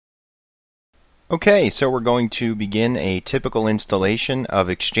Okay, so we're going to begin a typical installation of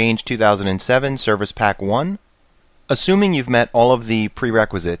Exchange 2007 Service Pack 1. Assuming you've met all of the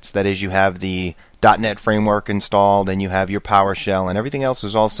prerequisites, that is, you have the .NET framework installed and you have your PowerShell and everything else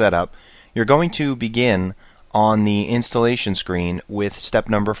is all set up, you're going to begin on the installation screen with step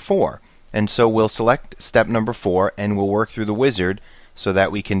number 4. And so we'll select step number 4 and we'll work through the wizard so that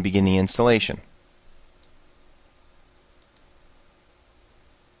we can begin the installation.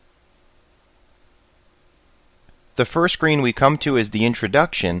 The first screen we come to is the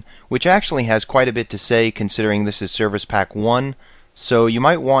introduction, which actually has quite a bit to say considering this is Service Pack 1, so you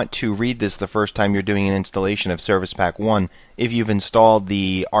might want to read this the first time you're doing an installation of Service Pack 1 if you've installed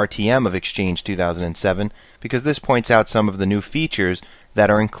the RTM of Exchange 2007, because this points out some of the new features that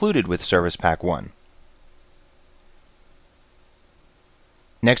are included with Service Pack 1.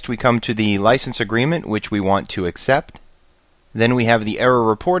 Next we come to the license agreement, which we want to accept. Then we have the error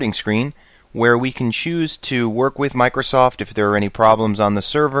reporting screen, where we can choose to work with Microsoft if there are any problems on the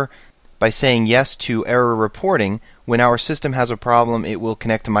server. By saying yes to error reporting, when our system has a problem, it will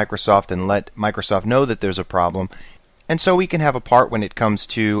connect to Microsoft and let Microsoft know that there's a problem. And so we can have a part when it comes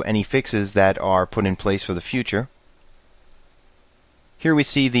to any fixes that are put in place for the future. Here we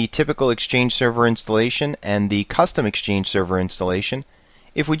see the typical Exchange Server installation and the custom Exchange Server installation.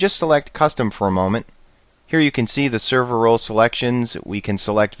 If we just select custom for a moment, here you can see the server role selections. We can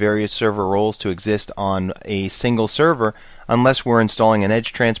select various server roles to exist on a single server unless we're installing an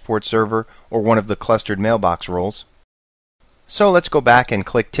edge transport server or one of the clustered mailbox roles. So let's go back and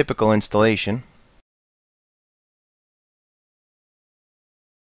click typical installation.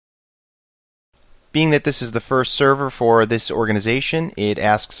 Being that this is the first server for this organization, it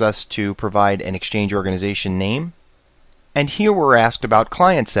asks us to provide an Exchange organization name. And here we're asked about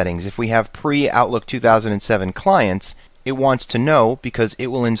client settings. If we have pre-Outlook 2007 clients, it wants to know because it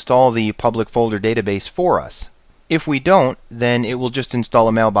will install the public folder database for us. If we don't, then it will just install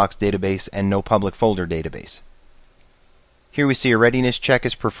a mailbox database and no public folder database. Here we see a readiness check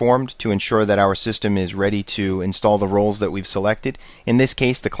is performed to ensure that our system is ready to install the roles that we've selected. In this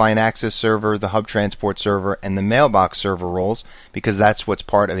case, the client access server, the hub transport server, and the mailbox server roles, because that's what's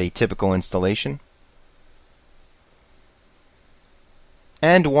part of a typical installation.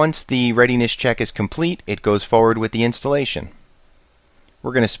 And once the readiness check is complete, it goes forward with the installation.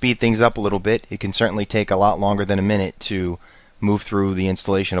 We're going to speed things up a little bit. It can certainly take a lot longer than a minute to move through the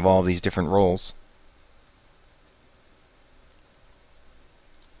installation of all of these different roles.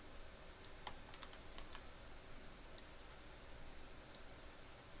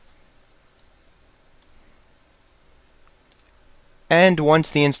 And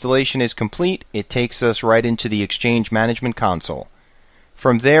once the installation is complete, it takes us right into the Exchange Management Console.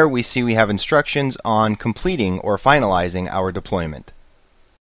 From there, we see we have instructions on completing or finalizing our deployment.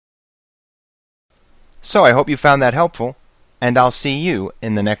 So I hope you found that helpful, and I'll see you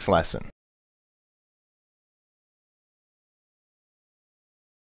in the next lesson.